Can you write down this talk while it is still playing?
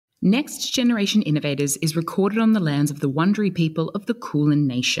Next Generation Innovators is recorded on the lands of the Wurundjeri people of the Kulin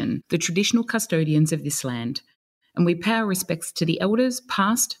Nation, the traditional custodians of this land, and we pay our respects to the elders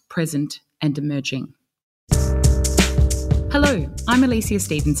past, present and emerging. Hello, I'm Alicia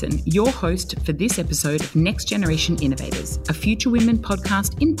Stevenson, your host for this episode of Next Generation Innovators, a Future Women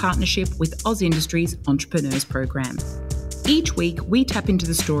podcast in partnership with Oz Industries Entrepreneurs Program. Each week, we tap into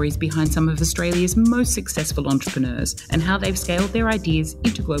the stories behind some of Australia's most successful entrepreneurs and how they've scaled their ideas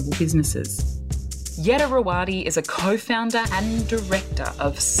into global businesses. Yetta Rawadi is a co-founder and director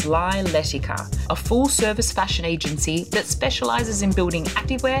of Slyletica, a full-service fashion agency that specialises in building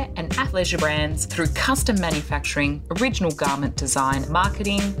activewear and athleisure brands through custom manufacturing, original garment design,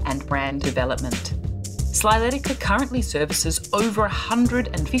 marketing and brand development. Slyletica currently services over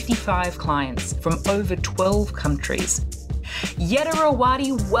 155 clients from over 12 countries. Yetta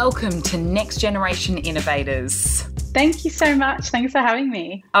Rawadi, welcome to Next Generation Innovators. Thank you so much. Thanks for having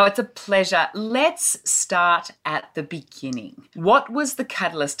me. Oh, it's a pleasure. Let's start at the beginning. What was the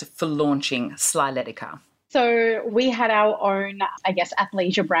catalyst for launching Slyletica? So we had our own,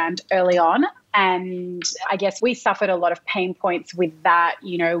 athleisure brand early on. And I guess we suffered a lot of pain points with that,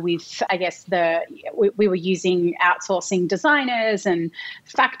 we were using outsourcing designers and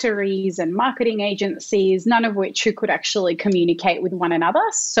factories and marketing agencies, none of which who could actually communicate with one another.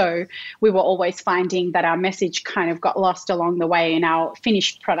 So we were always finding that our message kind of got lost along the way and our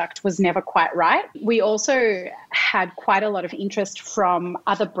finished product was never quite right. We also had quite a lot of interest from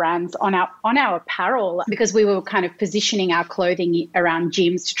other brands on our apparel because we were kind of positioning our clothing around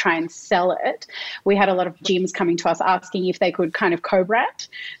gyms to try and sell it. We had a lot of gyms coming to us asking if they could kind of co-brand.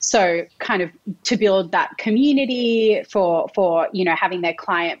 So kind of to build that community for having their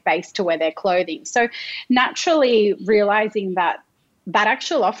client base to wear their clothing. So naturally realizing that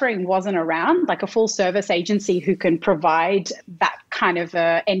actual offering wasn't around, like a full service agency who can provide that kind of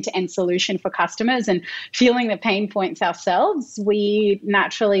a end-to-end solution for customers and feeling the pain points ourselves, we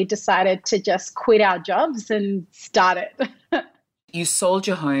naturally decided to just quit our jobs and start it. You sold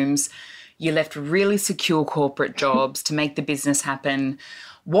your homes. You left really secure corporate jobs to make the business happen.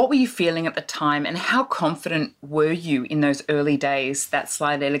 What were you feeling at the time and how confident were you in those early days that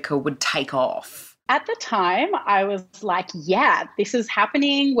Slyletica would take off? At the time, I was like, yeah, this is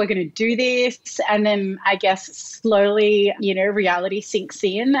happening. We're going to do this. And then I guess slowly, reality sinks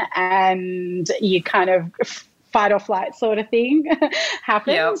in and you kind of fight or flight sort of thing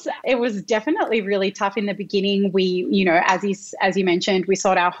happens. Yep. It was definitely really tough in the beginning. We, as you mentioned, we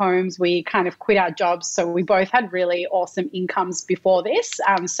sold our homes, we kind of quit our jobs. So we both had really awesome incomes before this.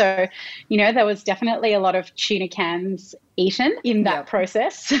 So, there was definitely a lot of tuna cans eaten in that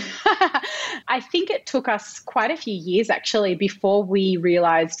process. I think it took us quite a few years actually before we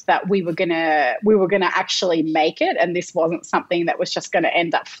realized that we were gonna actually make it, and this wasn't something that was just going to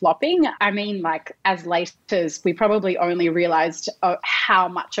end up flopping. I mean, like as laters, we probably only realized how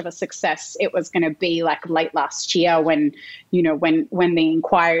much of a success it was going to be like late last year when the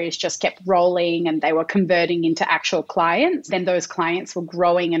inquiries just kept rolling and they were converting into actual clients. Then those clients were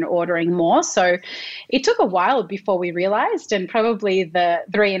growing and ordering more. So it took a while before we realized, and probably the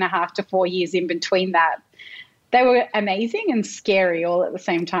 3.5 to 4 years in between that, they were amazing and scary all at the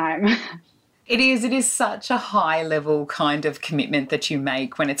same time. It is such a high level kind of commitment that you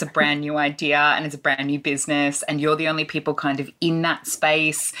make when it's a brand new idea and it's a brand new business and you're the only people kind of in that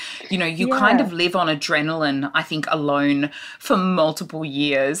space. You kind of live on adrenaline, I think, alone for multiple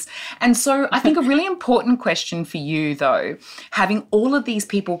years. And so I think a really important question for you, though, having all of these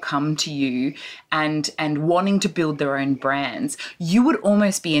people come to you and wanting to build their own brands, you would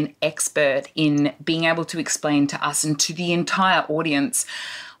almost be an expert in being able to explain to us and to the entire audience,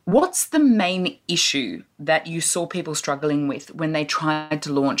 what's the main issue that you saw people struggling with when they tried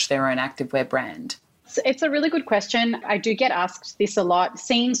to launch their own activewear brand? It's a really good question. I do get asked this a lot.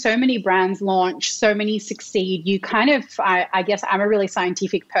 Seeing so many brands launch, so many succeed, you kind of, I guess I'm a really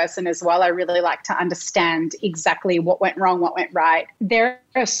scientific person as well. I really like to understand exactly what went wrong, what went right. There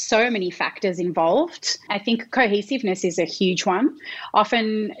are so many factors involved. I think cohesiveness is a huge one.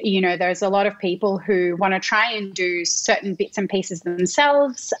 Often, there's a lot of people who want to try and do certain bits and pieces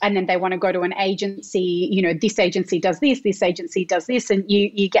themselves, and then they want to go to an agency, this agency does this agency does this, and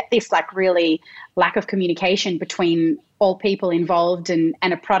you get this like really lack of communication between all people involved and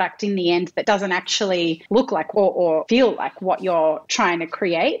a product in the end that doesn't actually look like or feel like what you're trying to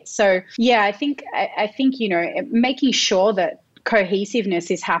create. So yeah, I think making sure that cohesiveness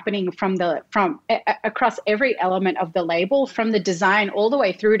is happening across every element of the label, from the design all the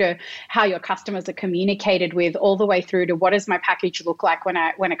way through to how your customers are communicated with, all the way through to what does my package look like when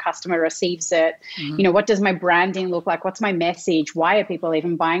a customer receives it? What does my branding look like? What's my message? Why are people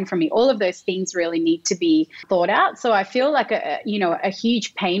even buying from me? All of those things really need to be thought out. So I feel like a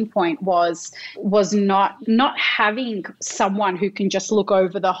huge pain point was not having someone who can just look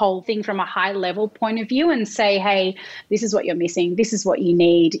over the whole thing from a high level point of view and say, hey, this is what you're missing. This is what you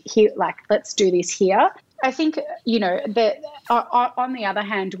need here. Like, let's do this here. I think, that on the other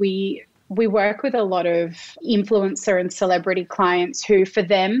hand, we work with a lot of influencer and celebrity clients who, for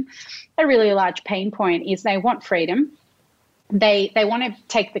them, a really large pain point is they want freedom. They want to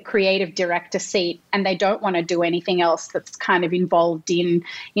take the creative director seat, and they don't want to do anything else that's kind of involved in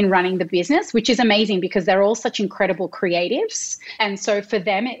running the business, which is amazing because they're all such incredible creatives. And so for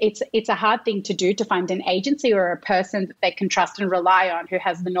them, it's a hard thing to do, to find an agency or a person that they can trust and rely on who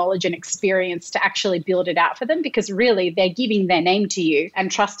has the knowledge and experience to actually build it out for them, because really they're giving their name to you and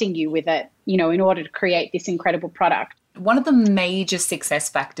trusting you with it, in order to create this incredible product. One of the major success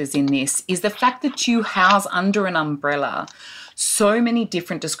factors in this is the fact that you house under an umbrella so many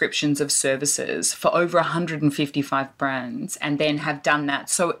different descriptions of services for over 155 brands, and then have done that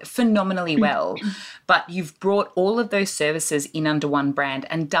so phenomenally well. But you've brought all of those services in under one brand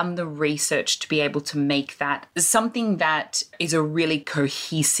and done the research to be able to make that something that is a really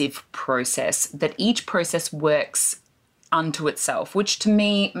cohesive process, that each process works unto itself, which to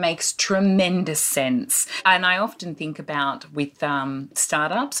me makes tremendous sense. And I often think about with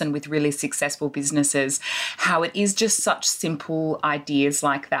startups and with really successful businesses, how it is just such simple ideas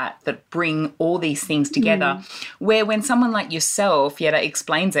like that bring all these things together, where when someone like yourself, Yetta,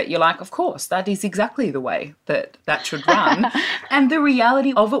 explains it, you're like, of course, that is exactly the way that should run. And the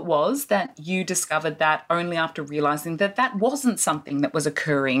reality of it was that you discovered that only after realizing that that wasn't something that was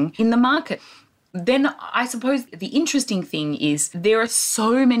occurring in the market. Then I suppose the interesting thing is there are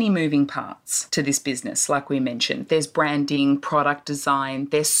so many moving parts to this business, like we mentioned. There's branding, product design,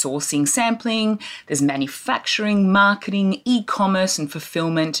 there's sourcing, sampling, there's manufacturing, marketing, e-commerce and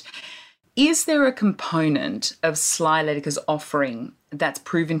fulfillment. Is there a component of Slyletica's offering that's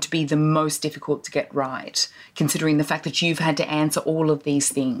proven to be the most difficult to get right, considering the fact that you've had to answer all of these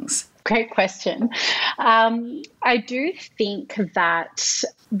things? Great question. I do think that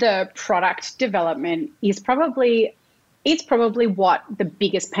the product development is probably what the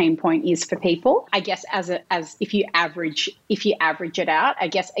biggest pain point is for people. I guess as if you average it out, I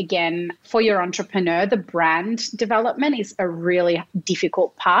guess again for your entrepreneur, the brand development is a really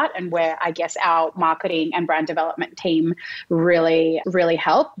difficult part, and where I guess our marketing and brand development team really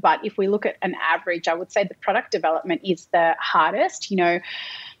help. But if we look at an average, I would say the product development is the hardest.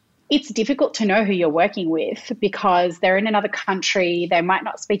 It's difficult to know who you're working with because they're in another country. They might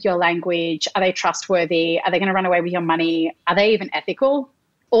not speak your language. Are they trustworthy? Are they going to run away with your money? Are they even ethical?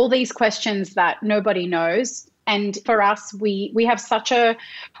 All these questions that nobody knows. And for us, we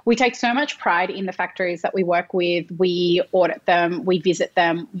take so much pride in the factories that we work with. We audit them, we visit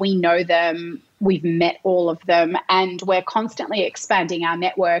them, we know them, we've met all of them, and we're constantly expanding our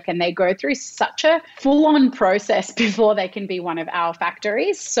network, and they go through such a full-on process before they can be one of our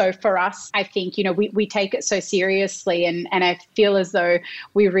factories. So for us, I think, we take it so seriously, and I feel as though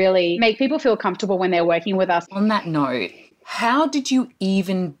we really make people feel comfortable when they're working with us. On that note, how did you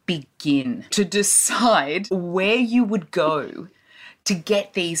even begin to decide where you would go to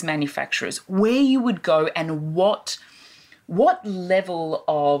get these manufacturers, where you would go and what level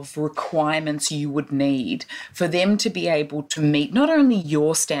of requirements you would need for them to be able to meet not only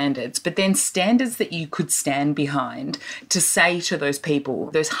your standards, but then standards that you could stand behind to say to those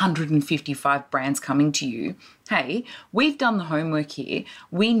people, those 155 brands coming to you, hey, we've done the homework here.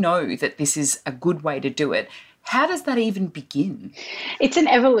 We know that this is a good way to do it. How does that even begin? It's an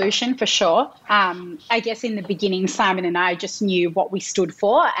evolution for sure. I guess in the beginning, Simon and I just knew what we stood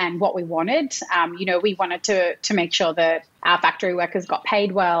for and what we wanted. We wanted to make sure that our factory workers got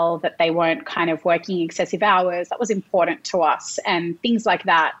paid well, that they weren't kind of working excessive hours. That was important to us, and things like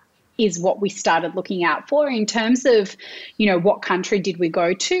that is what we started looking out for. In terms of, what country did we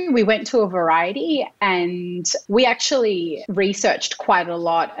go to? We went to a variety, and we actually researched quite a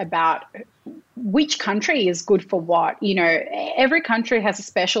lot about which country is good for what. Every country has a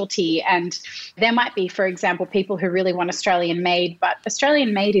specialty, and there might be, for example, people who really want Australian made, but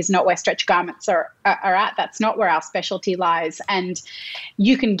Australian made is not where stretch garments are at. That's not where our specialty lies. And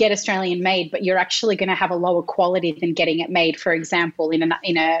you can get Australian made, but you're actually going to have a lower quality than getting it made, for example,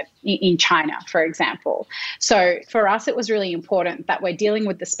 in China, for example. So for us, it was really important that we're dealing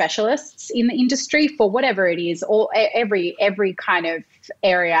with the specialists in the industry for whatever it is. Or every kind of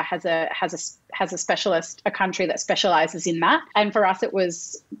area has a specialist, a country that specializes in that. And for us, it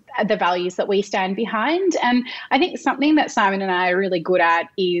was the values that we stand behind. And I think something that Simon and I are really good at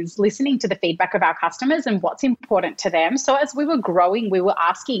is listening to the feedback of our customers and what's important to them. So as we were growing, we were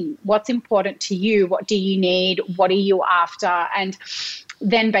asking, what's important to you? What do you need? What are you after? And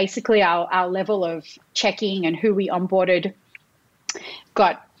then basically our level of checking and who we onboarded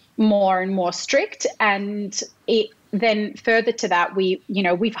got more and more strict. And then further to that,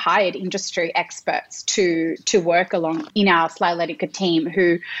 we've hired industry experts to work along in our Slyletica team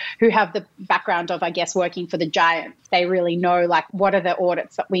who have the background of, I guess, working for the giants. They really know, like, what are the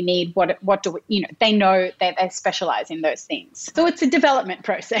audits that we need? What do we, they know that they specialize in those things. So it's a development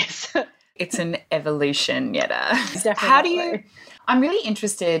process. It's an evolution, Jette. Definitely. I'm really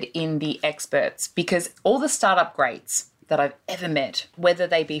interested in the experts, because all the startup greats that I've ever met, whether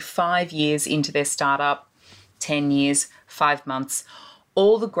they be 5 years into their startup, 10 years, 5 months,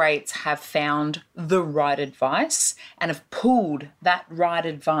 all the greats have found the right advice and have pulled that right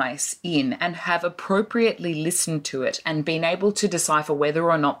advice in and have appropriately listened to it and been able to decipher whether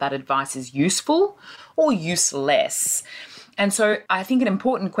or not that advice is useful or useless. And so I think an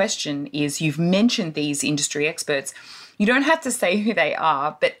important question is, you've mentioned these industry experts. You don't have to say who they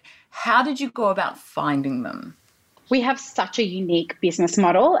are, but how did you go about finding them? We have such a unique business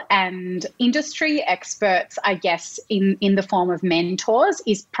model, and industry experts, I guess, in the form of mentors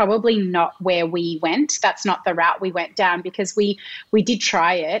is probably not where we went. That's not the route we went down, because we did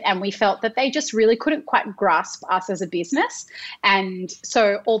try it and we felt that they just really couldn't quite grasp us as a business. And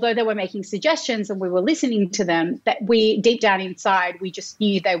so although they were making suggestions and we were listening to them, that we deep down inside, we just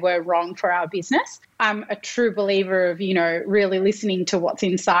knew they were wrong for our business. I'm a true believer of, really listening to what's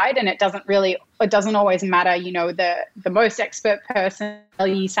inside, and it doesn't always matter, the most expert person tell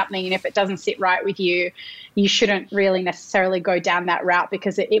you something, and if it doesn't sit right with you, you shouldn't really necessarily go down that route,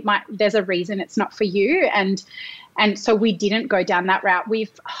 because there's a reason it's not for you. And so we didn't go down that route.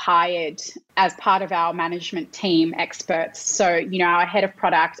 We've hired, as part of our management team, experts. So, our head of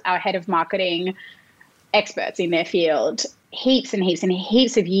product, our head of marketing, experts in their field, heaps and heaps and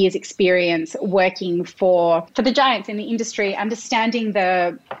heaps of years experience working for the giants in the industry, understanding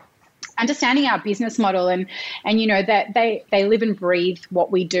our business model, and that they live and breathe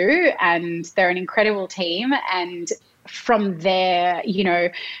what we do, and they're an incredible team. And from there,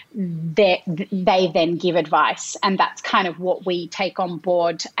 they then give advice, and that's kind of what we take on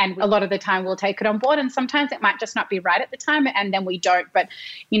board. And a lot of the time we'll take it on board, and sometimes it might just not be right at the time, and then we don't. But,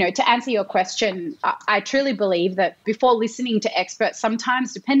 to answer your question, I truly believe that before listening to experts,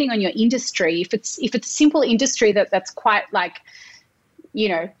 sometimes depending on your industry, if it's a simple industry that's quite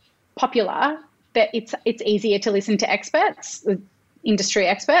popular, that it's easier to listen to experts, industry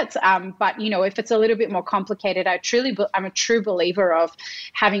experts. But if it's a little bit more complicated, I'm a true believer of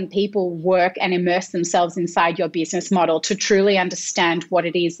having people work and immerse themselves inside your business model to truly understand what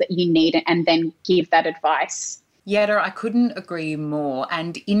it is that you need and then give that advice. Jette, I couldn't agree more.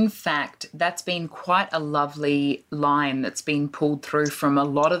 And in fact, that's been quite a lovely line that's been pulled through from a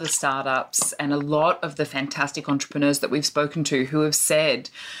lot of the startups and a lot of the fantastic entrepreneurs that we've spoken to, who have said,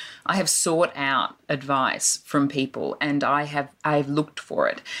 I have sought out advice from people and I've looked for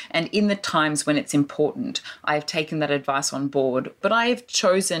it. And in the times when it's important, I've taken that advice on board, but I have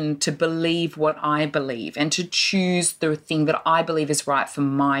chosen to believe what I believe and to choose the thing that I believe is right for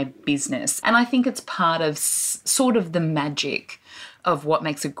my business. And I think it's part of sort of the magic of what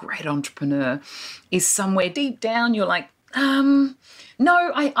makes a great entrepreneur, is somewhere deep down you're like,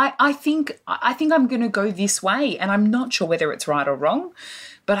 no, I think I'm going to go this way, and I'm not sure whether it's right or wrong,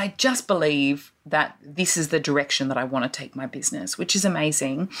 but I just believe that this is the direction that I want to take my business, which is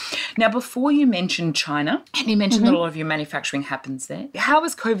amazing. Now, before you mentioned China, and you mentioned that a lot of your manufacturing happens there, how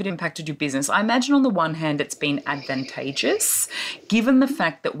has COVID impacted your business? I imagine on the one hand, it's been advantageous, given the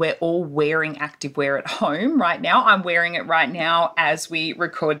fact that we're all wearing activewear at home right now. I'm wearing it right now as we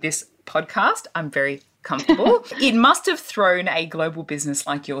record this podcast. I'm very comfortable. It must have thrown a global business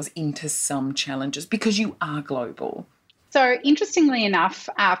like yours into some challenges, because you are global. So interestingly enough,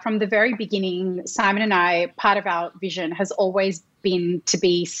 from the very beginning, Simon and I, part of our vision has always been to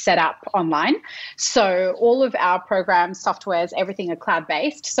be set up online. So all of our programs, softwares, everything are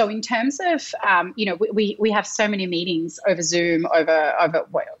cloud-based. So in terms of, we have so many meetings over Zoom, over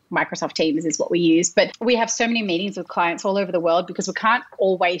Microsoft Teams is what we use, but we have so many meetings with clients all over the world because we can't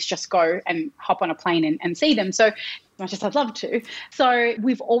always just go and hop on a plane and see them. So much as I'd love to. So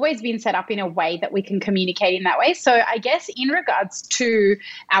we've always been set up in a way that we can communicate in that way. So I guess in regards to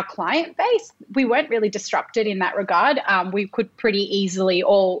our client base, we weren't really disrupted in that regard. We could pretty easily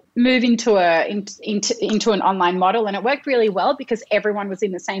all move into an online model, and it worked really well because everyone was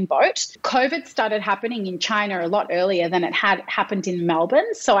in the same boat. COVID started happening in China a lot earlier than it had happened in Melbourne.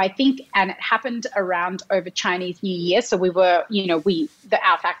 So I think, and it happened around over Chinese New Year. So we were,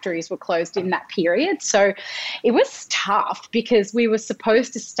 our factories were closed in that period. So it was tough because we were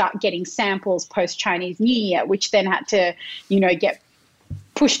supposed to start getting samples post Chinese New Year, which then had to, get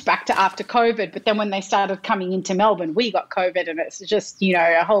pushed back to after COVID. But then when they started coming into Melbourne, we got COVID, and it's just,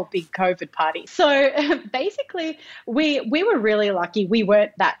 a whole big COVID party. So basically we were really lucky. We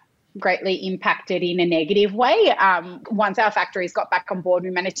weren't that greatly impacted in a negative way. Once our factories got back on board, we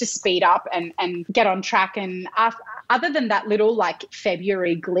managed to speed up and get on track. And other than that little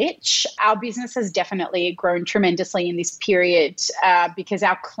February glitch, our business has definitely grown tremendously in this period because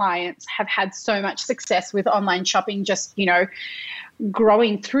our clients have had so much success with online shopping, just,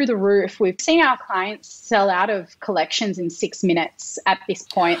 growing through the roof. We've seen our clients sell out of collections in 6 minutes at this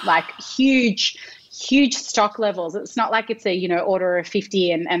point, huge stock levels. It's not like it's a, order of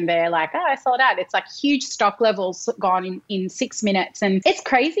 50 and they're like, I sold out. It's like huge stock levels gone in 6 minutes. And it's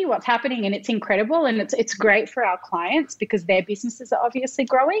crazy what's happening, and it's incredible. And it's great for our clients because their businesses are obviously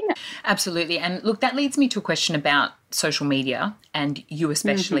growing. Absolutely. And look, that leads me to a question about social media, and you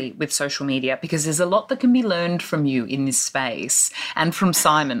especially with social media, because there's a lot that can be learned from you in this space, and from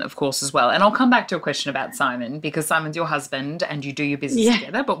Simon, of course, as well. And I'll come back to a question about Simon because Simon's your husband and you do your business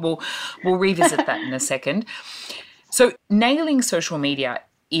together, but we'll revisit that in a second. So nailing social media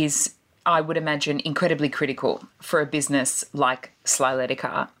is, I would imagine, incredibly critical for a business like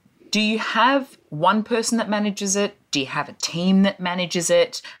Slyletica. Do you have one person that manages it? Do you have a team that manages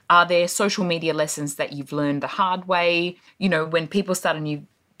it? Are there social media lessons that you've learned the hard way? When people start a new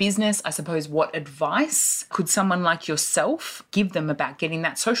business, I suppose, what advice could someone like yourself give them about getting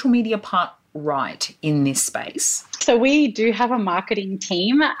that social media part right in this space? So we do have a marketing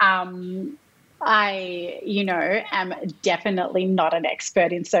team. I, am definitely not an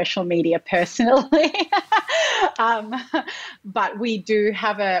expert in social media personally, but we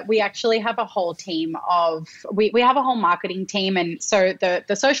actually have a whole team we have a whole marketing team. And so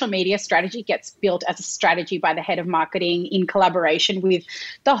the social media strategy gets built as a strategy by the head of marketing in collaboration with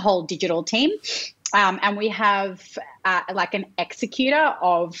the whole digital team. And we have an executor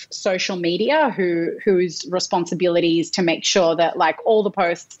of social media whose responsibility is to make sure that all the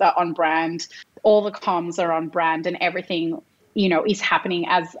posts are on brand, all the comms are on brand, and everything, is happening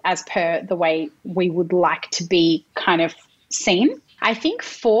as per the way we would like to be kind of seen. I think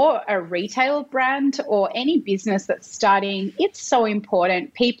for a retail brand or any business that's starting, it's so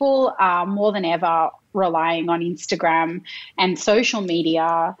important. People are more than ever relying on Instagram and social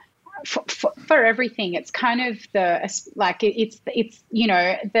media for everything. It's kind of the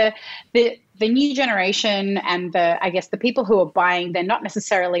new generation and the people who are buying, they're not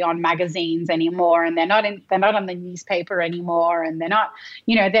necessarily on magazines anymore, and they're not on the newspaper anymore, and they're not,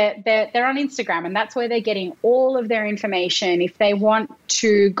 they're on Instagram, and that's where they're getting all of their information. If they want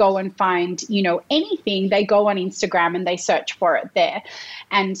to go and find, anything, they go on Instagram and they search for it there.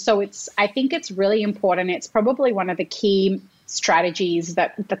 And so I think it's really important. It's probably one of the key strategies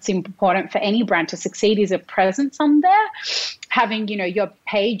that's important for any brand to succeed is a presence on there, having, your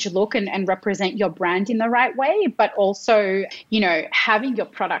page look and represent your brand in the right way, but also, having your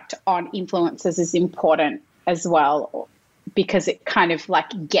product on influencers is important as well, because it kind of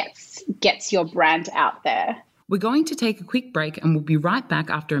gets your brand out there. We're going to take a quick break and we'll be right back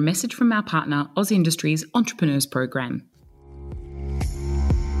after a message from our partner, Oz Industries Entrepreneurs Program.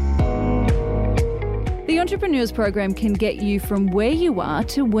 The Entrepreneurs Program can get you from where you are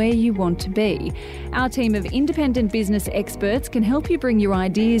to where you want to be. Our team of independent business experts can help you bring your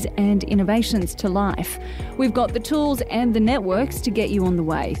ideas and innovations to life. We've got the tools and the networks to get you on the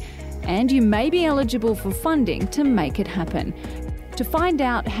way. And you may be eligible for funding to make it happen. To find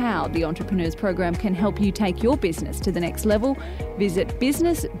out how the Entrepreneurs Program can help you take your business to the next level, visit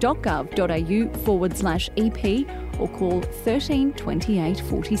business.gov.au/EP or call 13 28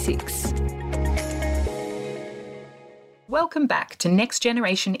 46. Welcome back to Next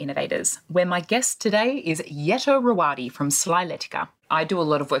Generation Innovators, where my guest today is Yetto Rawadi from Slyletica. I do a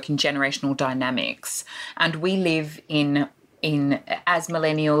lot of work in generational dynamics, and we live in as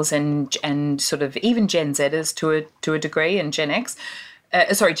millennials and sort of even Gen Zers to a degree, and Gen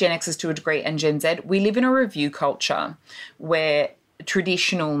Xers to a degree, and Gen Z. We live in a review culture where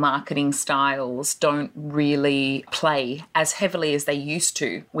traditional marketing styles don't really play as heavily as they used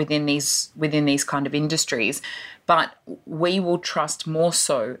to within these kind of industries. But we will trust more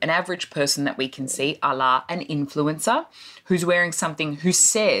so an average person that we can see, a la an influencer, who's wearing something who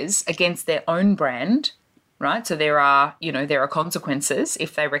says against their own brand, right? So there are consequences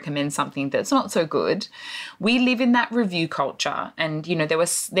if they recommend something that's not so good. We live in that review culture, and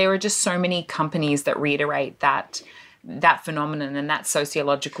there are just so many companies that reiterate that phenomenon and that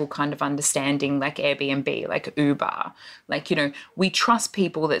sociological kind of understanding, like Airbnb, like Uber. We trust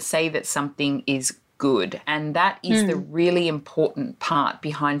people that say that something is good, and that is the really important part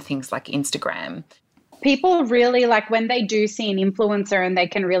behind things like Instagram. People really, like, when they do see an influencer and they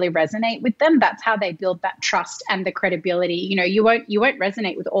can really resonate with them, that's how they build that trust and the credibility. You won't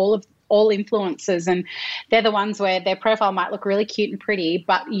resonate with all influencers, and they're the ones where their profile might look really cute and pretty,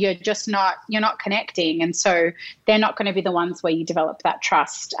 but you're not connecting, and so they're not going to be the ones where you develop that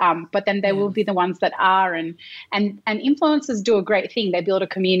trust. But then there will be the ones that are, and influencers do a great thing. They build a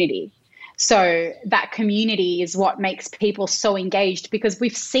community. So that community is what makes people so engaged, because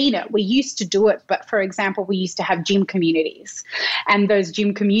we've seen it. We used to do it, but for example, we used to have gym communities, and those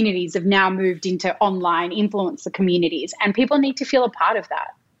gym communities have now moved into online influencer communities, and people need to feel a part of that.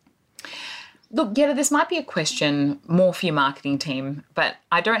 Look, Yetto, this might be a question more for your marketing team, but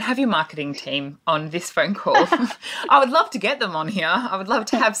I don't have your marketing team on this phone call. I would love to get them on here. I would love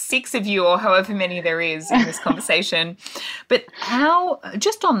to have 6 of you, or however many there is in this conversation. But how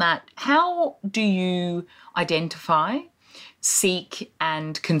do you identify, seek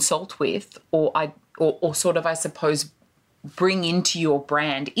and consult with, or sort of, I suppose, bring into your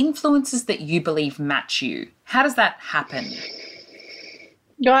brand influencers that you believe match you? How does that happen?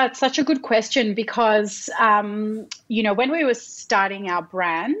 Yeah, it's such a good question, because, when we were starting our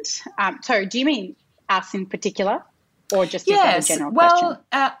brand, so do you mean us in particular, or just a general question?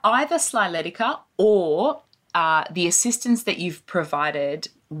 Either Slyletica or the assistance that you've provided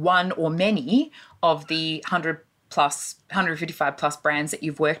one or many of the 155 plus brands that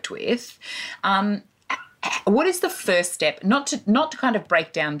you've worked with. What is the first step? Not to kind of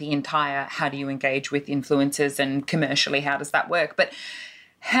break down the entire how do you engage with influencers and commercially how does that work, but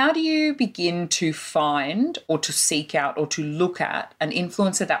how do you begin to find or to seek out or to look at an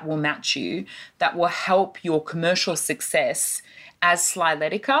influencer that will match you, that will help your commercial success as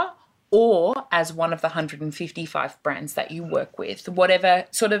Slyletica or as one of the 155 brands that you work with? Whatever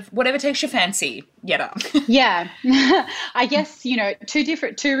takes your fancy, Yetto. Yeah, I guess,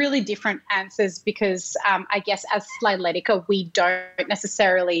 two really different answers, because I guess as Slyletica, we don't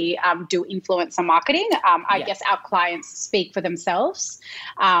necessarily do influencer marketing. I guess our clients speak for themselves.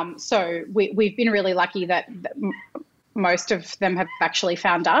 So we've been really lucky that most of them have actually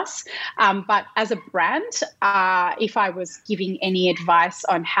found us. But as a brand, if I was giving any advice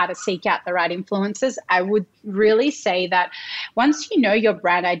on how to seek out the right influencers, I would really say that once you know your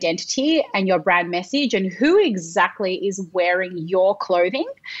brand identity and your brand message and who exactly is wearing your clothing,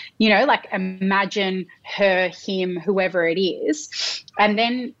 like imagine her, him, whoever it is, and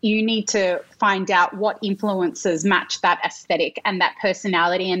then you need to find out what influencers match that aesthetic and that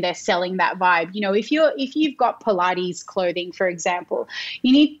personality, and they're selling that vibe. If you've got Pilates clothing, for example,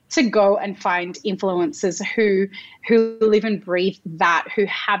 you need to go and find influencers who live and breathe that, who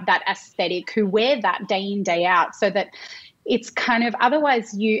have that aesthetic, who wear that day in, day out, so that it's kind of,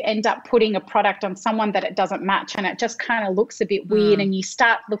 otherwise you end up putting a product on someone that it doesn't match, and it just kind of looks a bit weird, and you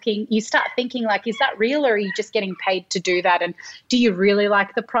start thinking like, is that real, or are you just getting paid to do that, and do you really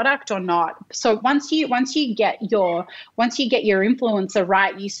like the product or not? So once you get your influencer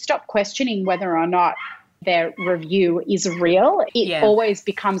right, you stop questioning whether or not their review is real. It always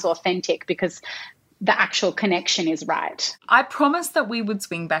becomes authentic, because the actual connection is right. I promised that we would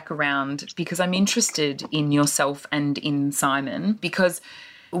swing back around, because I'm interested in yourself and in Simon, because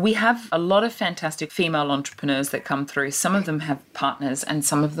we have a lot of fantastic female entrepreneurs that come through. Some of them have partners and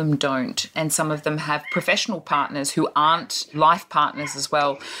some of them don't. And some of them have professional partners who aren't life partners as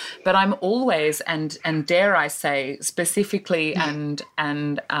well. But I'm always, and dare I say, specifically and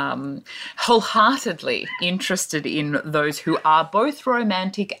wholeheartedly interested in those who are both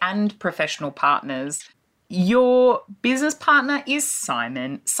romantic and professional partners. Your business partner is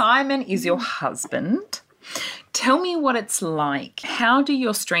Simon. Simon is your husband. Tell me what it's like. How do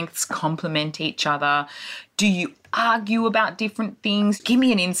your strengths complement each other? Do you argue about different things? Give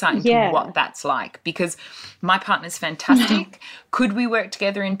me an insight into what that's like, because my partner's fantastic. Could we work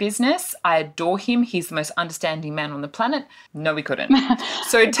together in business? I adore him. He's the most understanding man on the planet. No, we couldn't.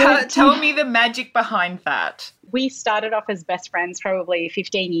 So tell me the magic behind that. We started off as best friends probably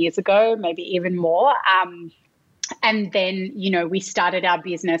 15 years ago, maybe even more. And then, we started our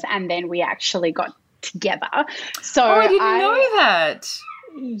business and then we actually got together. So I didn't know that.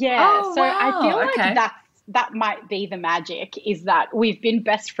 Yeah. Oh, so wow. I feel like that might be the magic, is that we've been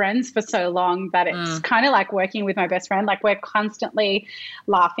best friends for so long that it's kind of like working with my best friend. Like, we're constantly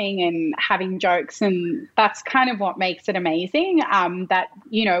laughing and having jokes, and that's kind of what makes it amazing. That,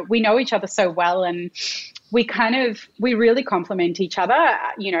 we know each other so well, and we really complement each other.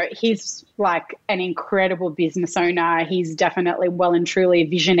 He's like an incredible business owner. He's definitely well and truly a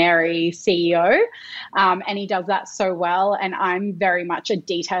visionary CEO. And he does that so well. And I'm very much a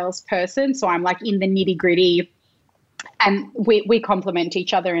details person. So I'm like in the nitty gritty, and we complement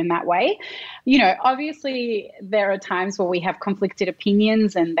each other in that way. Obviously there are times where we have conflicted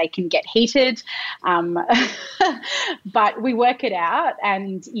opinions and they can get heated, but we work it out.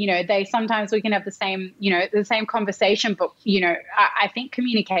 And sometimes we can have the same conversation. But I think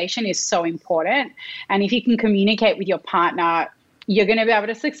communication is so important. And if you can communicate with your partner, you're going to be able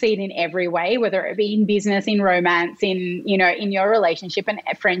to succeed in every way, whether it be in business, in romance, in your relationship and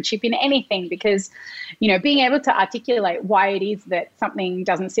friendship, in anything, because, being able to articulate why it is that something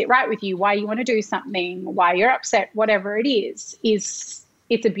doesn't sit right with you, why you want to do something, why you're upset, whatever it is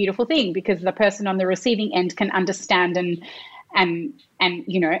it's a beautiful thing, because the person on the receiving end can understand and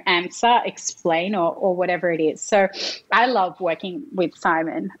answer, explain, or whatever it is. So I love working with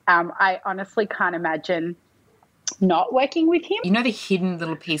Simon. I honestly can't imagine not working with him. The hidden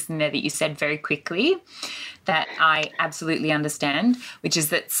little piece in there that you said very quickly that I absolutely understand, which is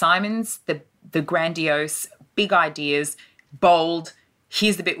that Simon's the grandiose, big ideas, bold,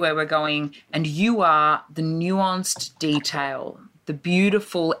 here's the bit where we're going, and you are the nuanced detail, the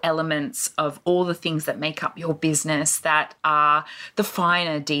beautiful elements of all the things that make up your business that are the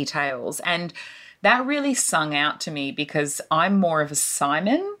finer details. And that really sung out to me, because I'm more of a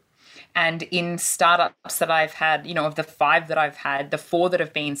Simon. And in startups that I've had, of the 5 that I've had, the 4 that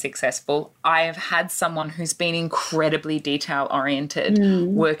have been successful, I have had someone who's been incredibly detail-oriented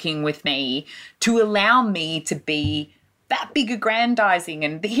working with me to allow me to be that big aggrandizing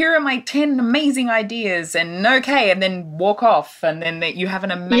and here are my 10 amazing ideas and then walk off, and then you have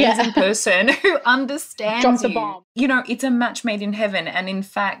an amazing person who understands Drops a bomb. It's a match made in heaven. And in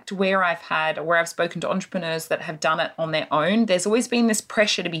fact, where I've spoken to entrepreneurs that have done it on their own, there's always been this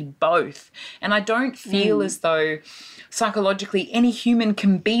pressure to be both. And I don't feel as though psychologically any human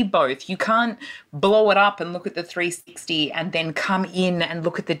can be both. You can't blow it up and look at the 360 and then come in and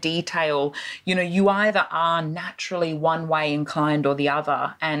look at the detail. You either are naturally one way inclined or the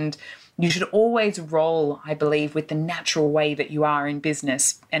other, and you should always roll, I believe, with the natural way that you are in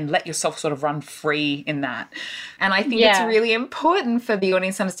business and let yourself sort of run free in that. And I think it's really important for the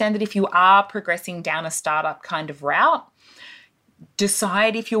audience to understand that if you are progressing down a startup kind of route,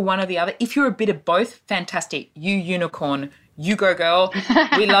 decide if you're one or the other. If you're a bit of both, fantastic. You unicorn. You go, girl.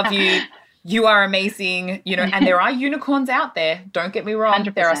 We love you. You are amazing. And there are unicorns out there. Don't get me wrong.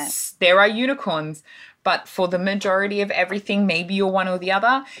 100%. There are unicorns. But for the majority of everything, maybe you're one or the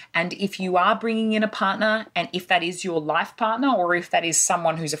other. And if you are bringing in a partner, and if that is your life partner, or if that is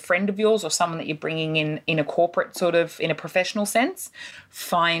someone who's a friend of yours or someone that you're bringing in a corporate sort of, in a professional sense,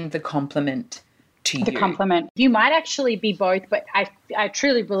 find the complement to you. The complement. You might actually be both, but I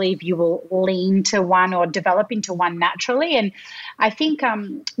truly believe you will lean to one or develop into one naturally. And I think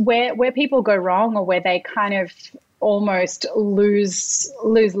where people go wrong, or where they kind of almost lose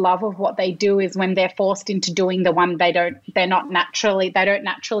love of what they do, is when they're forced into doing the one they don't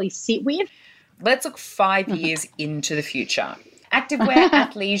naturally sit with. Let's look 5 years into the future. Activewear,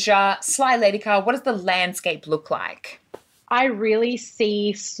 athleisure, Slyletica, what does the landscape look like? I really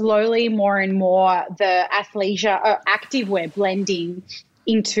see slowly more and more the athleisure, activewear blending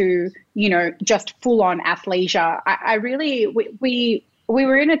into, just full on athleisure. We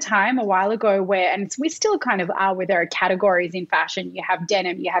were in a time a while ago where, and we still kind of are, where there are categories in fashion. You have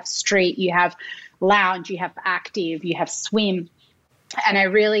denim, you have street, you have lounge, you have active, you have swim. And I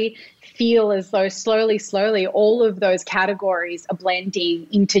really feel as though slowly, all of those categories are blending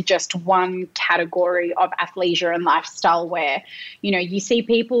into just one category of athleisure and lifestyle wear. You see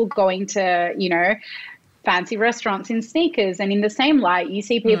people going to, fancy restaurants in sneakers, and in the same light, you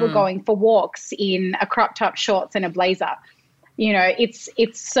see people going for walks in a crop top, shorts and a blazer. you know,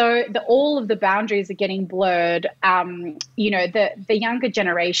 it's so all of the boundaries are getting blurred. You know, the younger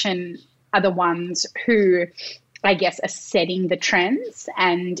generation are the ones who, I guess, are setting the trends,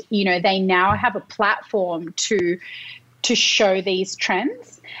 and you know, they now have a platform to show these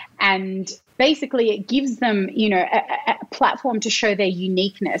trends, and basically it gives them, you know, a platform to show their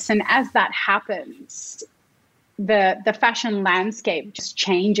uniqueness. And as that happens, the fashion landscape just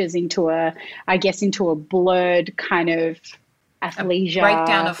changes into a blurred kind of athleisure. A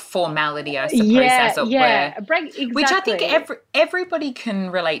breakdown of formality, I suppose, as it were. Exactly. Which I think everybody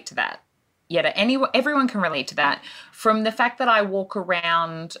can relate to that. Yeah, everyone can relate to that. From the fact that I walk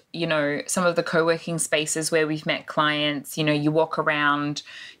around, you know, some of the co-working spaces where we've met clients, you know, you walk around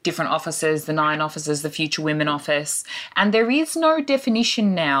different offices, the 9 offices, the Future Women office, and there is no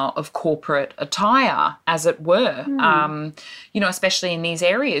definition now of corporate attire, as it were. You know, especially in these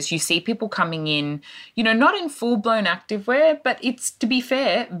areas, you see people coming in, you know, not in full-blown activewear, but it's, to be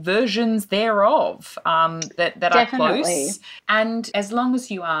fair, versions thereof that are close. And as long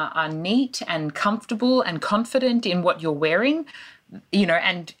as you are neat and comfortable and confident in what you're wearing, you know,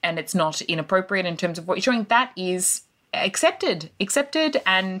 and it's not inappropriate in terms of what you're showing, that is accepted,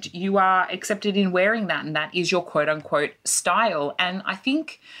 and you are accepted in wearing that, and that is your quote unquote style. And I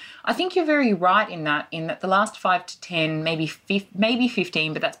think you're very right in that the last 5 to 10, maybe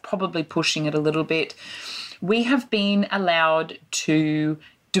 15, but that's probably pushing it a little bit, we have been allowed to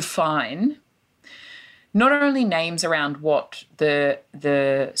define not only names around what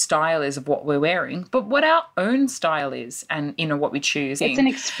the style is of what we're wearing, but what our own style is, and, you know, what we choose. It's an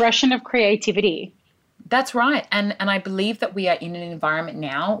expression of creativity. That's right. And I believe that we are in an environment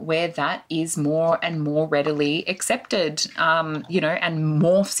now where that is more and more readily accepted, you know, and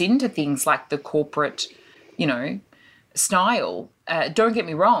morphs into things like the corporate, you know, style. Don't get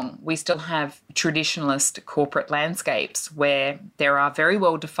me wrong, we still have traditionalist corporate landscapes where there are very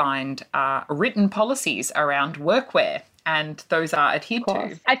well-defined written policies around workwear, and those are adhered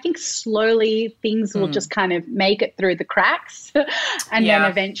to. I think slowly things will just kind of make it through the cracks and then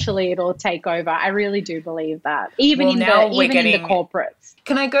eventually it'll take over. I really do believe that, even in the corporates.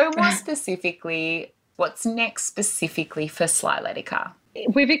 Can I go more specifically? What's next specifically for Slyletica?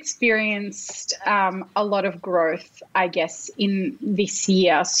 We've experienced a lot of growth, I guess, in this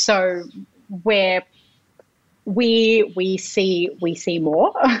year. So where we see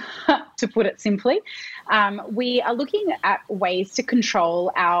more, to put it simply. We are looking at ways to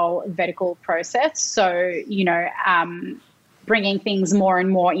control our vertical process. So, you know, bringing things more and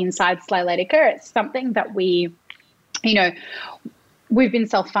more inside Slyletica. It's something that we, you know, we've been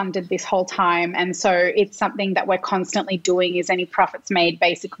self-funded this whole time, and so it's something that we're constantly doing. Is any profits made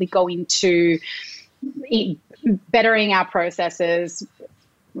basically go into bettering our processes,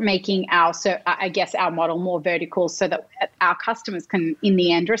 making our model more vertical so that our customers can, in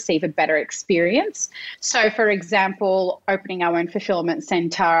the end, receive a better experience. So, for example, opening our own fulfillment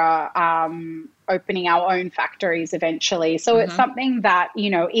center, opening our own factories eventually. So it's something that, you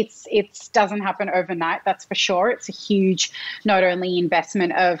know, it's doesn't happen overnight, that's for sure. It's a huge, not only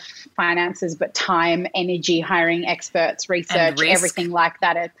investment of finances, but time, energy, hiring experts, research, everything like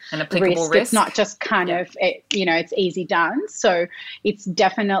that. And applicable risk. It's not just kind of, you know, it's easy done. So it's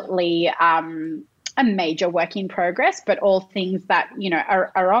definitely a major work in progress, but all things that, you know,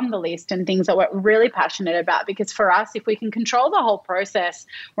 are on the list and things that we're really passionate about, because for us, if we can control the whole process,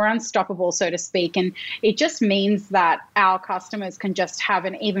 we're unstoppable, so to speak. And it just means that our customers can just have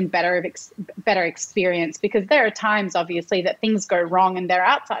an even better experience, because there are times, obviously, that things go wrong and they're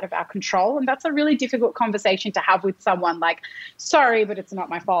outside of our control. And that's a really difficult conversation to have with someone, like, sorry, but it's not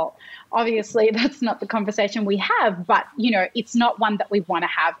my fault. Obviously, that's not the conversation we have, but, you know, it's not one that we want to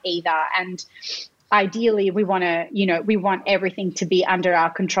have either. And ideally, we want to, you know, we want everything to be under our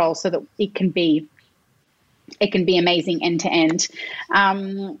control so that it can be amazing end to end.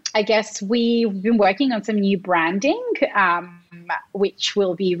 I guess we've been working on some new branding, which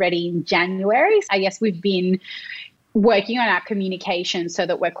will be ready in January. I guess we've been working on our communication so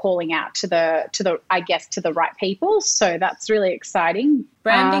that we're calling out to the right people. So that's really exciting.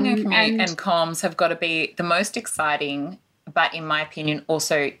 Branding and comms have got to be the most exciting, but in my opinion,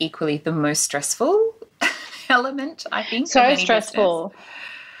 also equally the most stressful element, I think. So stressful. Business.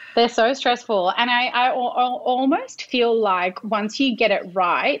 They're so stressful. And I almost feel like once you get it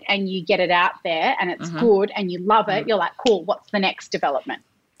right and you get it out there and it's good and you love it, you're like, cool, what's the next development?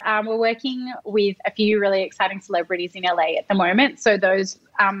 We're working with a few really exciting celebrities in LA at the moment. So those,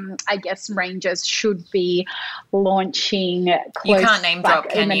 I guess, ranges should be launching close. You can't name drop,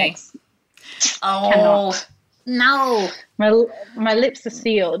 can you? Cannot. No. My lips are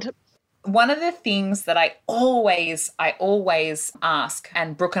sealed. one of the things that I always ask,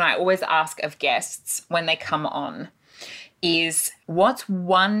 and Brooke and I always ask of guests when they come on, is what's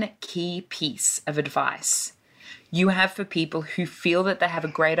one key piece of advice you have for people who feel that they have a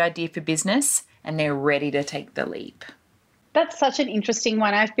great idea for business and they're ready to take the leap? That's such an interesting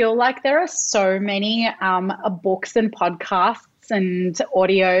one. I feel like there are so many books and podcasts and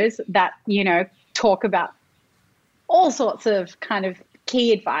audios that, you know, talk about all sorts of kind of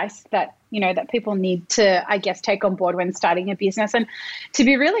key advice that, you know, that people need to, I guess, take on board when starting a business. And to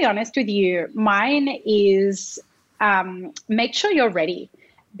be really honest with you, mine is make sure you're ready,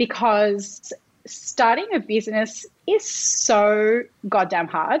 because starting a business is so goddamn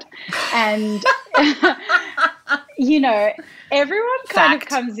hard. And, you know, everyone kind of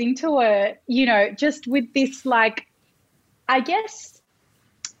comes into it, you know, just with this, like, I guess,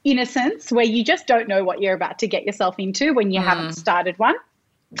 innocence where you just don't know what you're about to get yourself into when you haven't started one.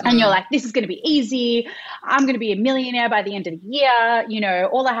 And you're like, this is going to be easy. I'm going to be a millionaire by the end of the year. You know,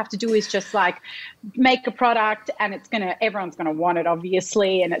 all I have to do is just like make a product, and everyone's going to want it,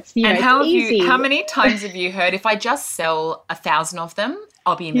 obviously. And it's, you know, how it's easy. How many times have you heard, if I just sell 1,000 of them,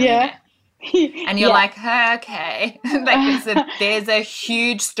 I'll be a millionaire? Yeah. And you're like, okay. Like there's a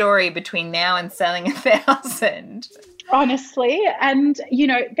huge story between now and selling 1,000. Honestly. And, you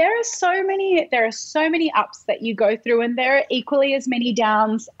know, there are so many ups that you go through, and there are equally as many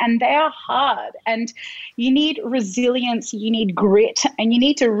downs, and they are hard, and you need resilience, you need grit, and you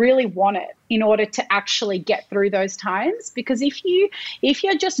need to really want it in order to actually get through those times. Because if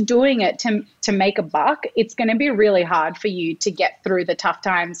you're just doing it to make a buck, it's going to be really hard for you to get through the tough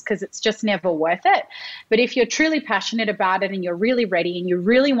times, because it's just never worth it. But if you're truly passionate about it and you're really ready and you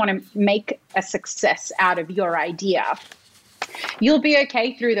really want to make a success out of your idea, you'll be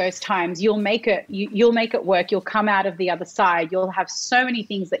okay through those times. You'll make it work. You'll come out of the other side. You'll have so many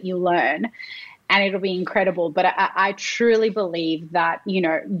things that you learn, and it'll be incredible. But I truly believe that, you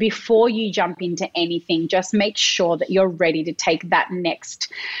know, before you jump into anything, just make sure that you're ready to take that next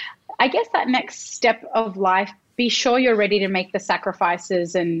step of life. Be sure you're ready to make the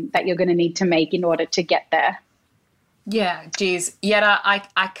sacrifices and that you're going to need to make in order to get there. Yeah, geez, Yetta,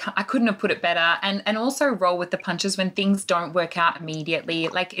 I couldn't have put it better. And also roll with the punches when things don't work out immediately.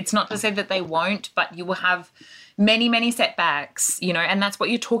 Like, it's not to say that they won't, but you will have many, many setbacks, you know, and that's what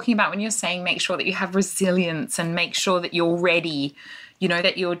you're talking about when you're saying make sure that you have resilience and make sure that you're ready, you know,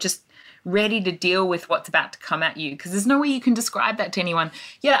 that you're just ready to deal with what's about to come at you, because there's no way you can describe that to anyone.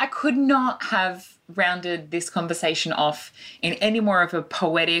 Yeah, I could not have rounded this conversation off in any more of a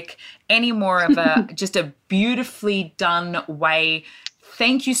poetic, any more of a just a beautifully done way.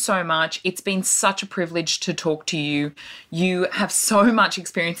 Thank you so much. It's been such a privilege to talk to you. You have so much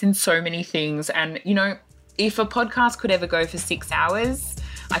experience in so many things, and, you know, if a podcast could ever go for 6 hours,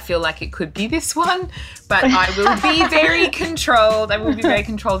 I feel like it could be this one, but I will be very controlled. I will be very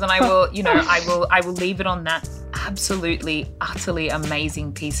controlled, and I will, you know, I will leave it on that absolutely, utterly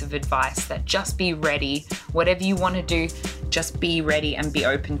amazing piece of advice that just be ready. Whatever you want to do, just be ready and be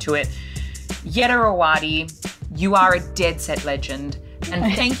open to it. Yetta Rawadi, you are a dead set legend,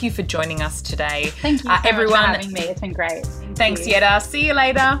 and thank you for joining us today. Thank you so everyone, much for having me. It's been great. Thanks, Yetta. See you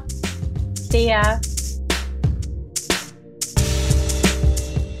later. See ya.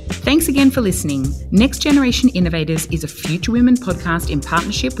 Thanks again for listening. Next Generation Innovators is a Future Women podcast in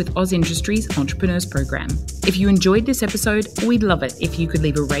partnership with Oz Industries Entrepreneurs Program. If you enjoyed this episode, we'd love it if you could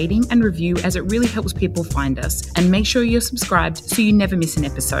leave a rating and review, as it really helps people find us. And make sure you're subscribed so you never miss an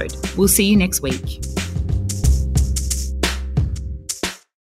episode. We'll see you next week.